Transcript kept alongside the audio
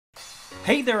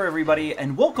Hey there everybody,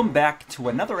 and welcome back to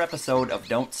another episode of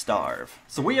Don't Starve.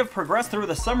 So we have progressed through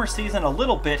the summer season a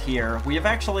little bit here.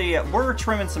 We're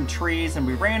trimming some trees and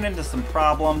we ran into some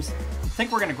problems. I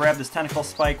think we're gonna grab this tentacle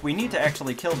spike. We need to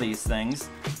actually kill these things.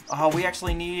 We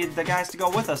actually need the guys to go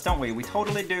with us, don't we? We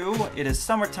totally do. It is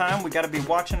summertime, we gotta be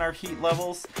watching our heat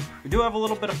levels. We do have a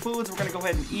little bit of food, so we're gonna go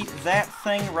ahead and eat that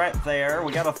thing right there.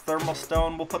 We got a thermal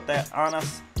stone, we'll put that on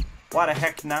us. Why the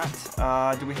heck not?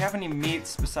 Do we have any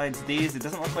meats besides these? It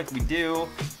doesn't look like we do.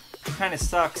 Kind of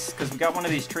sucks, because we got one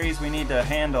of these trees we need to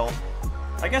handle.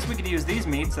 I guess we could use these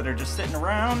meats that are just sitting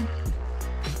around.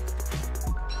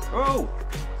 Oh!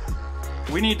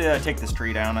 We need to take this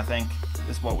tree down, I think,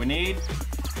 is what we need.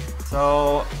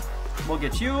 So, we'll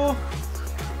get you.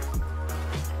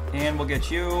 And we'll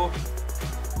get you.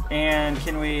 And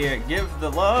can we give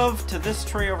the love to this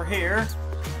tree over here?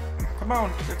 Come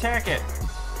on, attack it.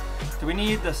 Do we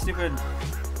need the stupid...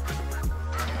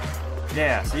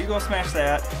 Yeah, so you go smash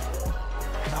that.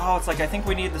 Oh, it's like I think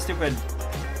we need the stupid...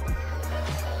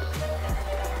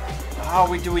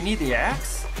 Oh, do we need the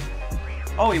axe?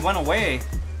 Oh, he went away.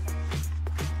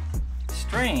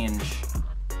 Strange.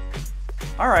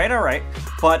 Alright.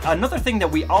 But another thing that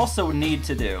we also need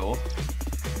to do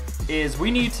is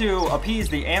we need to appease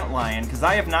the Antlion, because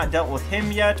I have not dealt with him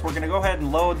yet. We're going to go ahead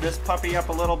and load this puppy up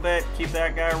a little bit, keep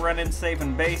that guy running,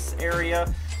 saving base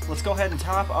area. Let's go ahead and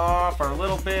top off our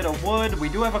little bit of wood. We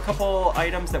do have a couple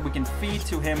items that we can feed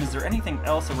to him. Is there anything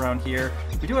else around here?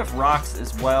 We do have rocks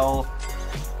as well.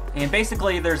 And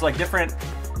basically there's like different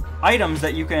items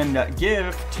that you can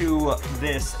give to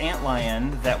this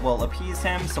Antlion that will appease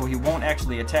him so he won't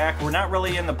actually attack. We're not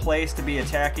really in the place to be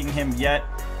attacking him yet.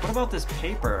 What about this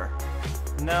paper?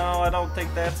 No, I don't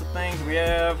think that's a thing. Do we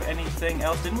have anything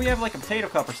else? Didn't we have like a potato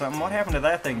cup or something? What happened to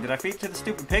that thing? Did I feed it to the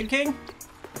stupid pig king?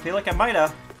 I feel like I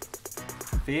might've.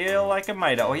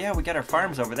 Oh yeah, we got our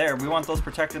farms over there. We want those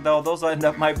protected though. Those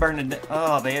might burn.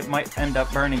 Oh, they might end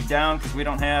up burning down because we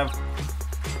don't have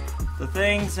the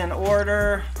things in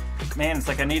order. Man, it's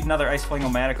like I need another ice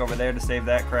fling-o-matic over there to save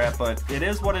that crap, but it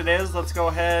is what it is. Let's go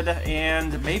ahead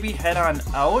and maybe head on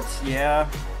out. Yeah,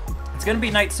 it's gonna be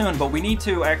night soon, but we need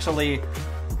to actually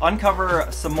uncover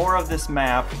some more of this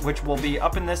map, which will be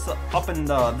up in this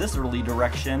early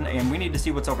direction, and we need to see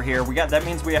what's over here. That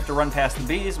means we have to run past the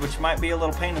bees, which might be a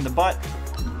little pain in the butt,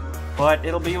 but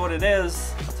it'll be what it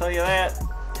is. I'll tell you that.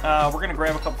 We're gonna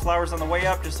grab a couple flowers on the way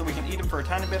up just so we can eat them for a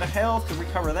tiny bit of health to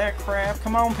recover that crap.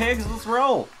 Come on, pigs, let's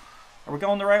roll. Are we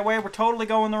going the right way? We're totally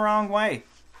going the wrong way.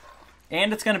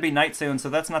 And it's going to be night soon,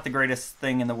 so that's not the greatest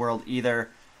thing in the world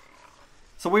either.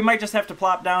 So we might just have to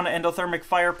plop down an endothermic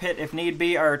fire pit if need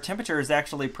be. Our temperature is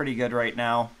actually pretty good right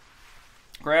now.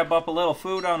 Grab up a little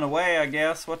food on the way, I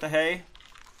guess. What the hey?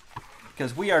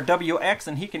 Because we are WX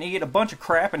and he can eat a bunch of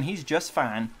crap and he's just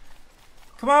fine.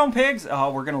 Come on, pigs.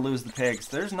 Oh, we're going to lose the pigs.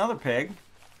 There's another pig.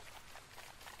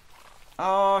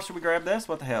 Oh, should we grab this?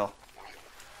 What the hell?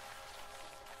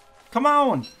 Come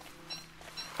on!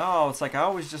 Oh, it's like I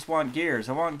always just want gears.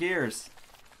 I want gears.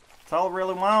 That's all I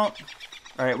really want.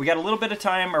 Alright, we got a little bit of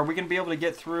time. Are we going to be able to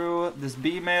get through this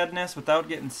bee madness without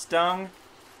getting stung?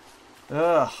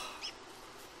 Ugh.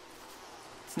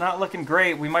 It's not looking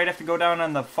great. We might have to go down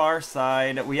on the far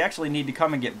side. We actually need to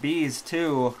come and get bees,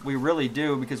 too. We really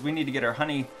do, because we need to get our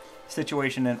honey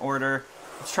situation in order.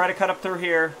 Let's try to cut up through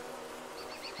here.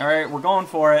 Alright, we're going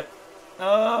for it.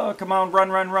 Oh, come on.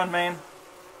 Run, man.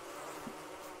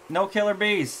 No killer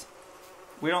bees.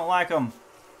 We don't like them.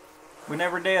 We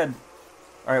never did.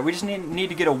 Alright, we just need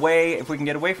to get away. If we can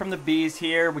get away from the bees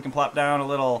here, we can plop down a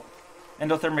little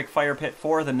endothermic fire pit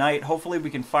for the night. Hopefully we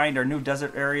can find our new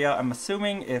desert area. I'm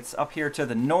assuming it's up here to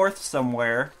the north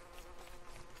somewhere.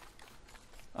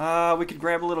 We could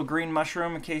grab a little green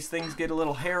mushroom in case things get a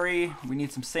little hairy. We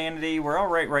need some sanity. We're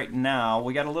alright right now.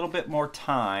 We got a little bit more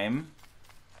time.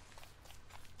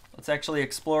 Let's actually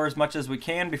explore as much as we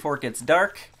can before it gets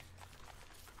dark.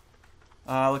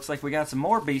 Looks like we got some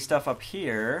more bee stuff up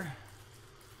here.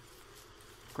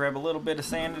 Grab a little bit of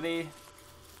sanity.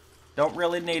 Don't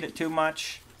really need it too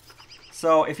much.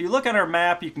 So if you look on our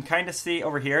map, you can kind of see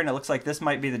over here, and it looks like this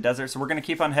might be the desert. So we're going to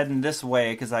keep on heading this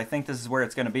way, because I think this is where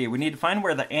it's going to be. We need to find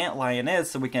where the Antlion is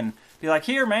so we can be like,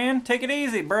 here, man, take it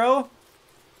easy, bro.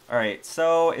 Alright,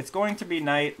 so it's going to be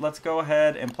night. Let's go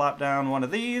ahead and plop down one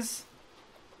of these.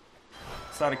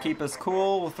 So to keep us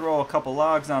cool, we'll throw a couple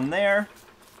logs on there.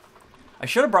 I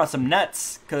should have brought some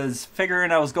nets, because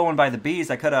figuring I was going by the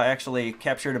bees, I could have actually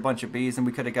captured a bunch of bees and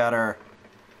we could have got our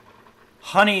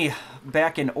honey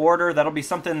back in order. That'll be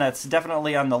something that's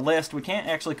definitely on the list. We can't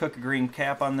actually cook a green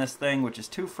cap on this thing, which is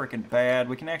too freaking bad.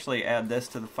 We can actually add this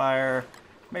to the fire.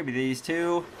 Maybe these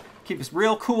two. Keep us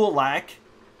real cool like.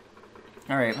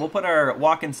 Alright, we'll put our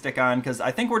walking stick on, because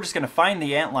I think we're just going to find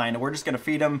the antlion, and we're just going to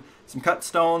feed him some cut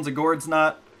stones, a gourd's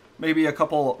nut, maybe a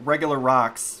couple regular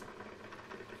rocks.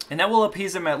 And that will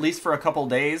appease him at least for a couple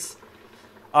days.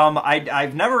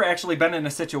 I've never actually been in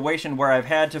a situation where I've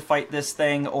had to fight this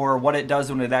thing, or what it does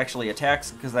when it actually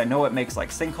attacks, because I know it makes like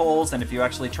sinkholes, and if you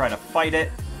actually try to fight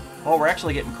it... Oh, we're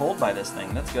actually getting cold by this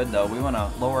thing. That's good, though. We want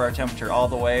to lower our temperature all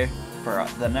the way for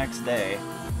the next day.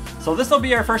 So this will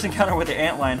be our first encounter with the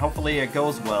antlion. Hopefully it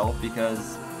goes well,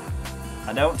 because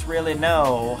I don't really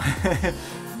know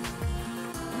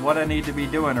what I need to be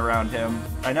doing around him.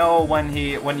 I know when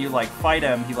you like fight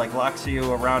him, he like locks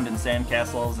you around in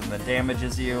sandcastles and then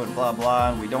damages you and blah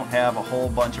blah, and we don't have a whole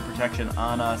bunch of protection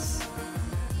on us.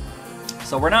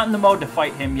 So we're not in the mode to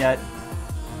fight him yet.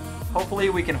 Hopefully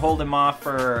we can hold him off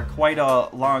for quite a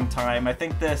long time. I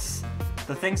think the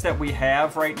things that we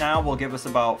have right now will give us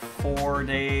about 4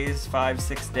 days,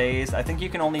 5-6 days. I think you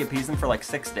can only appease him for like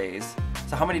 6 days.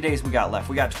 So how many days we got left?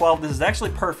 We got 12. This is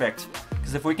actually perfect,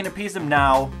 because if we can appease him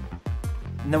now,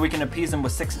 and then we can appease him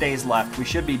with 6 days left, we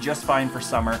should be just fine for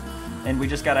summer. And we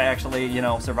just gotta actually, you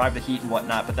know, survive the heat and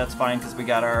whatnot, but that's fine because we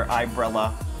got our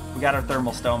umbrella, we got our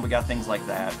thermal stone, we got things like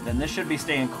that. Then this should be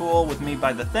staying cool with me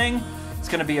by the thing. It's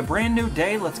gonna be a brand new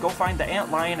day. Let's go find the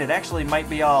antlion. It actually might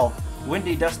be all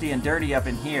windy, dusty, and dirty up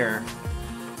in here.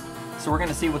 So we're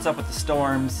gonna see what's up with the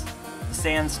storms, the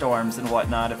sandstorms and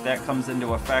whatnot, if that comes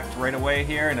into effect right away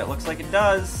here, and it looks like it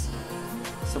does.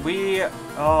 So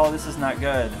oh, this is not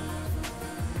good.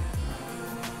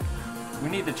 We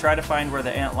need to try to find where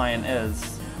the antlion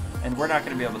is, and we're not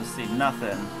gonna be able to see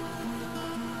nothing.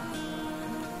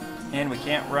 And we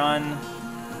can't run.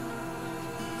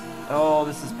 Oh,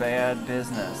 this is bad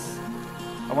business.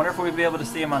 I wonder if we'd be able to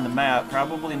see him on the map.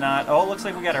 Probably not. Oh, it looks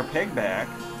like we got our pig back.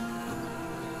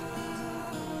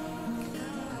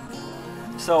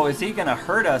 So is he gonna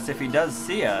hurt us if he does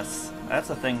see us? That's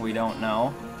a thing we don't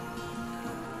know.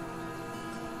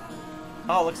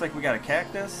 Oh, looks like we got a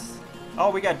cactus. Oh,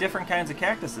 we got different kinds of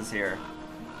cactuses here.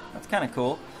 That's kind of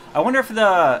cool. I wonder if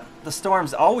the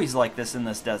storm's always like this in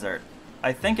this desert.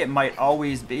 I think it might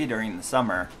always be during the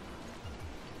summer.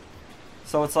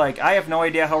 So it's like, I have no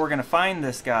idea how we're going to find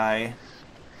this guy,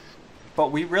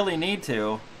 but we really need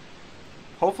to.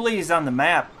 Hopefully he's on the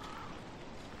map,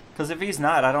 because if he's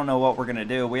not, I don't know what we're going to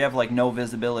do. We have like no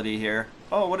visibility here.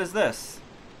 Oh, what is this?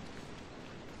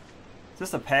 Is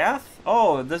this a path?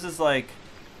 Oh, this is like...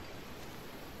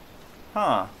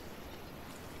 Huh.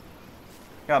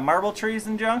 Got marble trees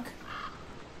and junk?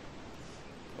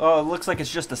 Oh, it looks like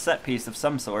it's just a set piece of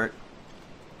some sort.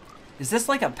 Is this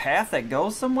like a path that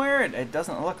goes somewhere? It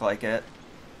doesn't look like it.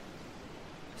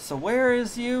 So where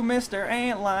is you, Mr.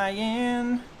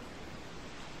 Antlion?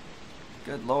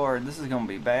 Good lord, this is gonna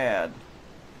be bad.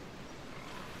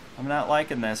 I'm not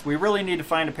liking this. We really need to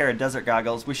find a pair of desert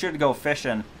goggles. We should go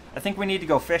fishing. I think we need to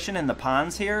go fishing in the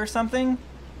ponds here or something.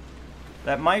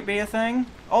 That might be a thing.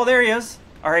 Oh, there he is.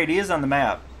 Alright, he is on the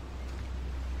map.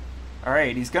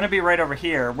 Alright, he's gonna be right over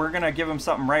here. We're gonna give him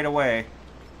something right away.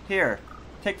 Here.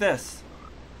 Take this.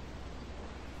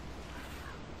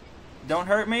 Don't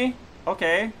hurt me?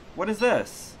 Okay. What is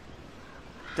this?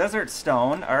 Desert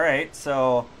stone. Alright,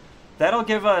 so that'll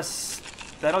give us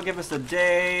a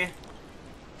day.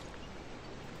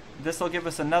 This'll give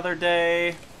us another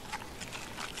day.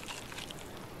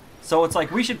 So it's like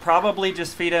we should probably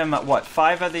just feed him, what,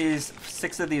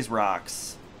 6 of these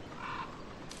rocks.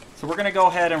 So we're gonna go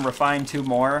ahead and refine 2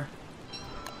 more.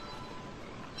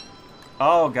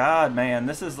 Oh god, man,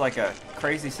 this is like a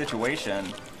crazy situation.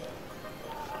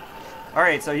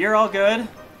 Alright, so you're all good.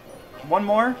 1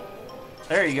 more.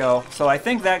 There you go. So I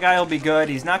think that guy will be good.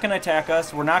 He's not going to attack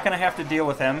us. We're not going to have to deal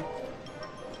with him.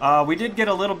 We did get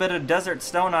a little bit of desert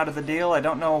stone out of the deal. I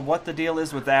don't know what the deal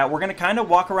is with that. We're going to kind of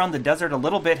walk around the desert a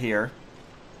little bit here.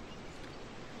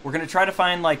 We're going to try to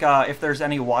find, like, if there's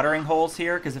any watering holes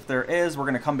here, because if there is, we're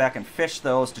going to come back and fish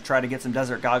those to try to get some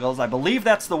desert goggles. I believe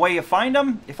that's the way you find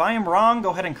them. If I am wrong, go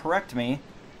ahead and correct me.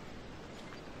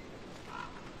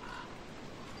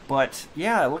 But,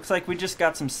 yeah, it looks like we just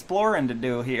got some exploring to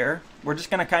do here. We're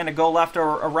just going to kind of go left or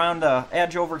around the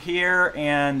edge over here,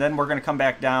 and then we're going to come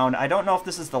back down. I don't know if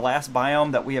this is the last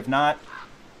biome that we have not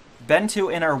been to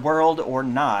in our world or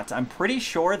not. I'm pretty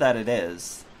sure that it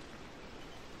is.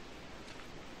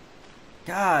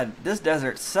 God, this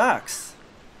desert sucks.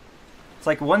 It's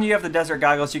like when you have the desert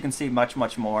goggles, you can see much,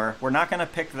 much more. We're not going to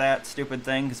pick that stupid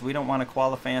thing because we don't want a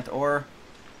qualifiant. Or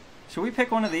should we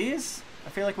pick one of these? I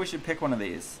feel like we should pick one of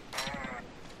these.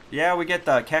 Yeah, we get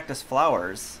the cactus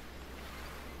flowers.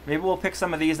 Maybe we'll pick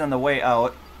some of these on the way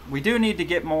out. We do need to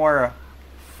get more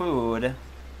food.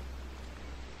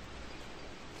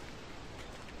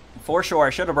 For sure, I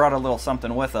should have brought a little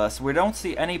something with us. We don't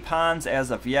see any ponds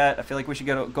as of yet. I feel like we should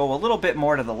go a little bit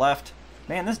more to the left.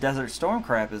 Man, this desert storm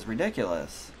crap is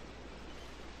ridiculous.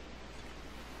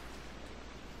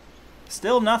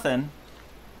 Still nothing.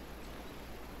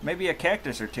 Maybe a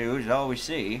cactus or two is all we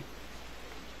see.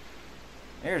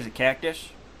 There's a cactus.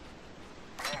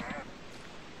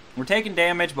 We're taking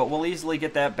damage, but we'll easily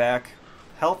get that back.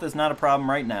 Health is not a problem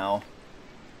right now.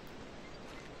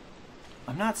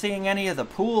 I'm not seeing any of the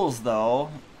pools, though.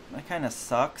 That kind of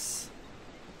sucks.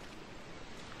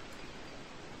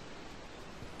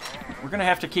 We're going to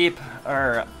have to keep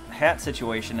our hat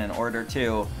situation in order,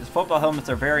 too. These football helmets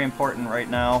are very important right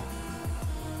now,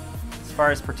 as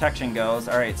far as protection goes.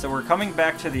 Alright, so we're coming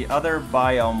back to the other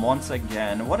biome once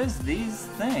again. What is these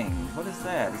things? What is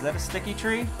that? Is that a sticky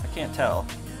tree? I can't tell.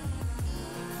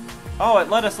 Oh, it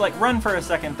let us, like, run for a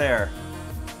second there.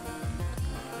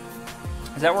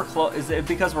 Is it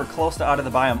because we're close to out of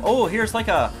the biome? Oh, here's like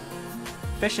a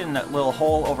fishing little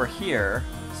hole over here.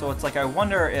 So it's like, I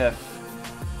wonder if...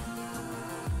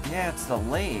 Yeah, it's the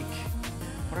lake.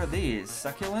 What are these?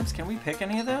 Succulents? Can we pick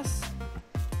any of this?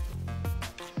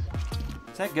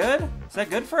 Is that good? Is that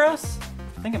good for us?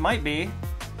 I think it might be.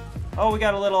 Oh, we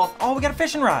got a little... Oh, we got a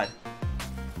fishing rod!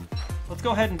 Let's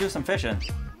go ahead and do some fishing.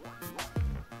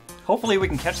 Hopefully we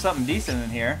can catch something decent in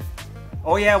here.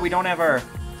 Oh yeah, we don't have our...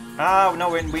 Ah, no,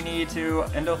 we need to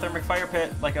endothermic fire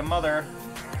pit like a mother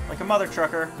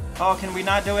trucker. Oh, can we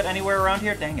not do it anywhere around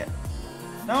here? Dang it.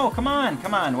 No, come on,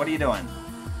 what are you doing?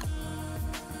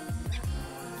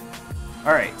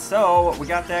 Alright, so we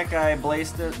got that guy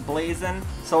blazing.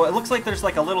 So it looks like there's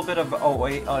like a little bit of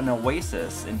an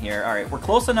oasis in here. Alright, we're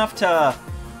close enough to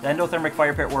the endothermic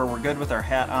fire pit where we're good with our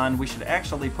hat on. We should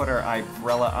actually put our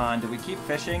umbrella on. Do we keep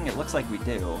fishing? It looks like we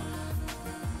do.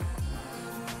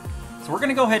 So we're going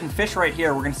to go ahead and fish right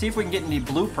here. We're going to see if we can get any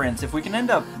blueprints. If we can end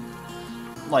up,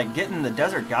 like, getting the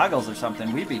desert goggles or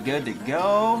something, we'd be good to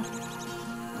go.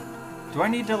 Do I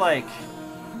need to, like,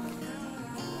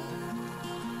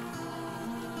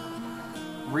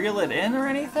 reel it in or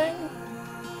anything?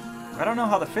 I don't know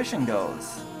how the fishing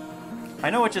goes. I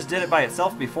know it just did it by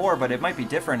itself before, but it might be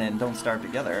different in Don't Starve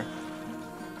Together.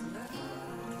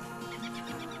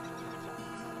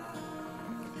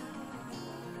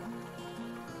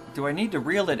 Do I need to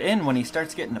reel it in when he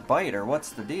starts getting a bite, or what's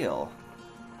the deal?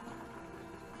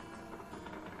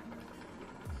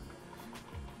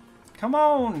 Come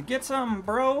on, get some,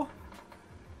 bro!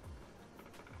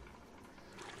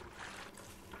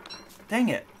 Dang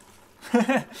it.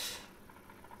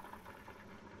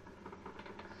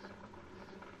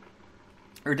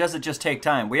 Or does it just take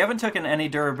time? We haven't taken any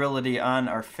durability on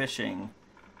our fishing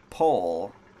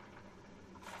pole.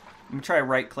 I'm gonna try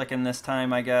right-clicking this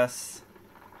time, I guess.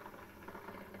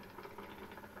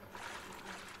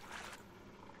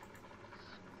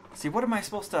 See, what am I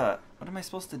supposed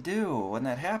to do when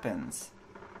that happens?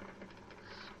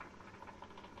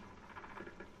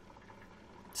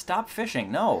 Stop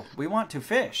fishing. No, we want to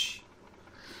fish.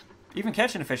 Even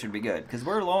catching a fish would be good, because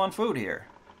we're low on food here.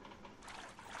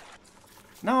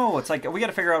 No, it's like, we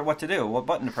gotta figure out what to do, what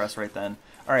button to press right then.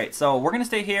 Alright, so we're gonna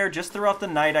stay here just throughout the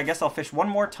night. I guess I'll fish one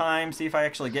more time, see if I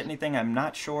actually get anything. I'm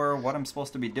not sure what I'm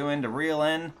supposed to be doing to reel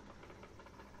in.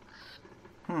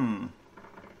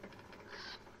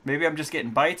 Maybe I'm just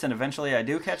getting bites and eventually I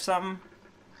do catch something.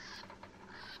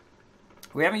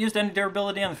 We haven't used any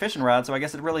durability on the fishing rod, so I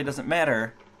guess it really doesn't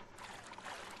matter.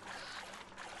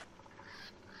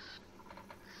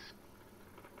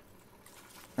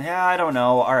 Yeah, I don't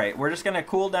know. Alright, we're just going to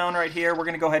cool down right here. We're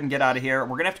going to go ahead and get out of here.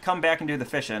 We're going to have to come back and do the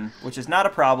fishing, which is not a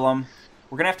problem.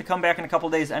 We're going to have to come back in a couple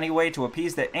days anyway to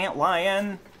appease the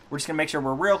Antlion. We're just going to make sure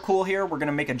we're real cool here. We're going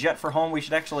to make a jet for home. We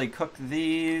should actually cook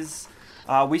these.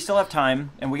 We still have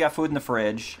time, and we got food in the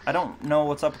fridge. I don't know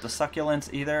what's up with the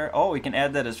succulents either. Oh, we can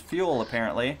add that as fuel,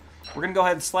 apparently. We're going to go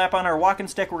ahead and slap on our walking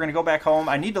stick. We're going to go back home.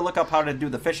 I need to look up how to do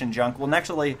the fishing junk. We'll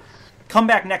actually come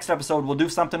back next episode. We'll do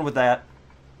something with that.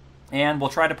 And we'll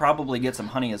try to probably get some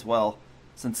honey as well,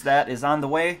 since that is on the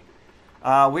way.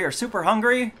 We are super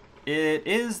hungry. It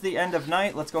is the end of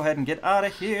night. Let's go ahead and get out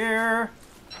of here.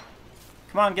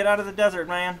 Come on, get out of the desert,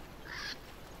 man.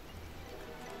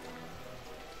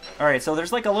 Alright, so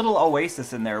there's like a little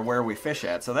oasis in there where we fish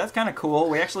at, so that's kind of cool.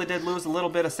 We actually did lose a little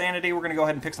bit of sanity. We're going to go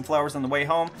ahead and pick some flowers on the way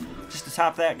home just to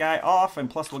top that guy off, and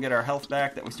plus we'll get our health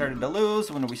back that we started to lose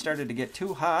when we started to get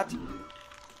too hot.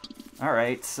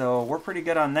 Alright, so we're pretty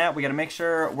good on that. We got to make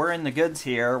sure we're in the goods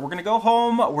here. We're going to go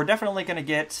home. We're definitely going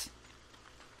to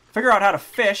figure out how to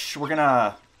fish. We're going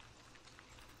to...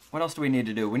 What else do we need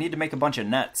to do? We need to make a bunch of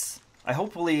nets.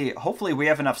 Hopefully we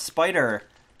have enough spider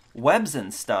webs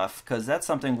and stuff, because that's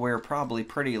something we're probably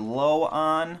pretty low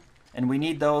on, and we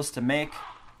need those to make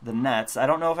the nets. I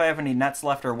don't know if I have any nets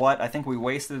left or what. I think we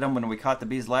wasted them when we caught the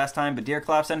bees last time, but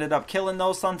Deerclops ended up killing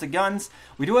those sons of guns.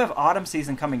 We do have autumn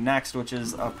season coming next, which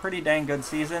is a pretty dang good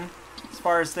season. As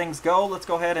far as things go, let's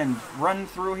go ahead and run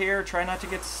through here. Try not to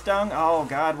get stung. Oh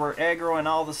god, we're aggroing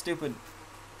all the stupid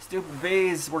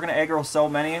bees. We're gonna aggro so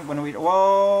many when we...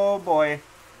 Whoa, boy.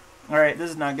 Alright, this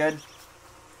is not good.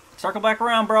 Circle back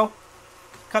around, bro.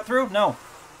 Cut through? No.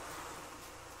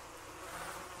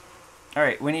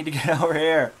 Alright, we need to get over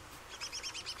here.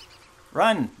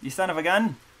 Run, you son of a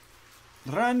gun.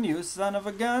 Run, you son of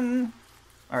a gun.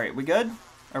 Alright, we good?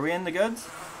 Are we in the goods?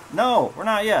 No, we're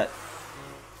not yet.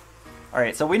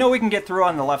 Alright, so we know we can get through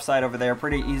on the left side over there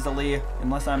pretty easily,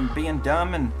 unless I'm being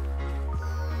dumb and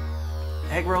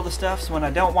aggro the stuffs when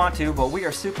I don't want to, but we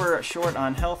are super short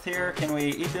on health here. Can we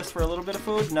eat this for a little bit of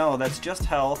food? No, that's just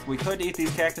health. We could eat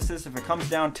these cactuses if it comes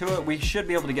down to it. We should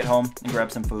be able to get home and grab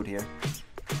some food here.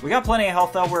 We got plenty of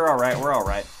health though, we're alright, we're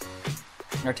alright.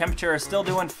 Our temperature is still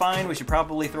doing fine. We should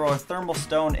probably throw a thermal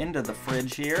stone into the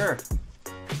fridge here.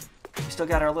 We still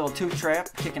got our little tooth trap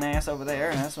kicking ass over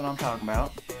there, and that's what I'm talking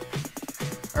about.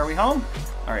 Are we home?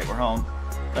 Alright, we're home.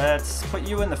 Let's put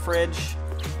you in the fridge.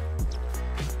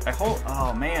 I hope...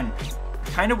 Oh, man.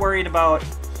 Kind of worried about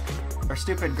our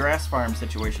stupid grass farm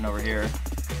situation over here.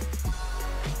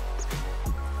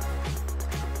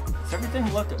 Does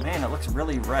everything look... Man, it looks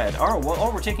really red.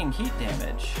 Oh, we're taking heat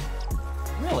damage.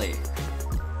 Really?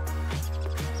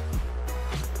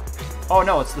 Oh,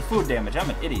 no, it's the food damage. I'm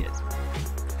an idiot.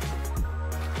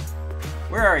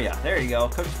 Where are ya? There you go.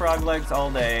 Cooked frog legs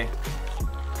all day.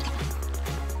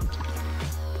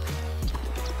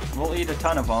 We'll eat a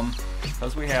ton of them,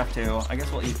 because we have to. I guess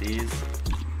we'll eat these.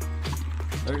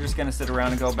 They're just going to sit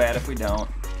around and go bad if we don't.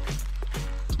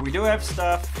 We do have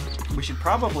stuff. We should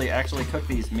probably actually cook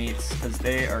these meats, because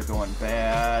they are going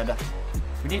bad.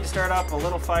 We need to start up a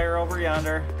little fire over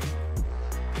yonder.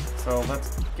 So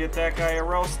let's get that guy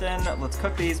a-roasting. Let's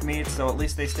cook these meats so at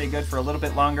least they stay good for a little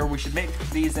bit longer. We should make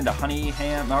these into honey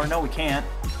ham. Or no, we can't.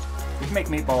 We can make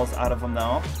meatballs out of them,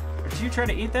 though. Or did you try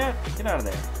to eat that? Get out of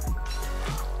there.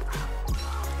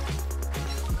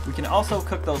 We can also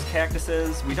cook those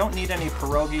cactuses. We don't need any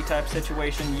pierogi type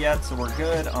situation yet, so we're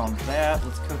good on that.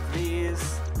 Let's cook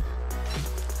these.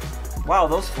 Wow,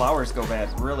 those flowers go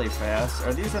bad really fast.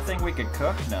 Are these a thing we could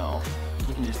cook? No.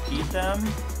 We can just eat them?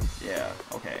 Yeah,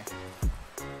 okay.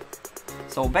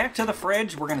 So back to the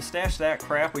fridge. We're gonna stash that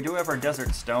crap. We do have our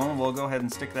desert stone. We'll go ahead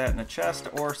and stick that in a chest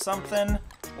or something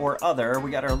or other.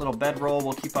 We got our little bedroll.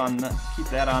 We'll keep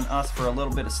that on us for a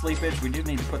little bit of sleepage. We do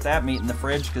need to put that meat in the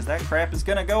fridge because that crap is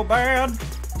gonna go bad.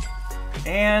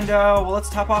 And well, let's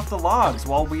top off the logs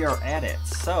while we are at it.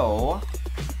 So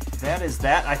that is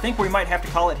that. I think we might have to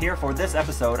call it here for this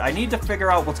episode. I need to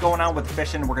figure out what's going on with the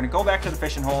fishing. We're gonna go back to the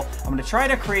fishing hole. I'm gonna try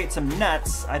to create some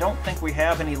nets. I don't think we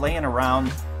have any laying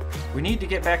around. We need to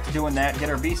get back to doing that, get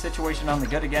our bee situation on the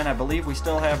good again. I believe we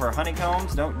still have our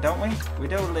honeycombs, don't we? We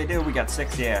totally do. We got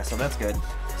 6, yeah, so that's good.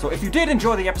 So if you did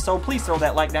enjoy the episode, please throw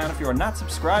that like down. If you are not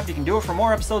subscribed, you can do it for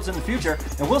more episodes in the future.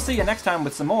 And we'll see you next time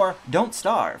with some more Don't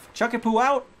Starve. Chuck-a-poo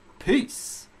out.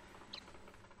 Peace.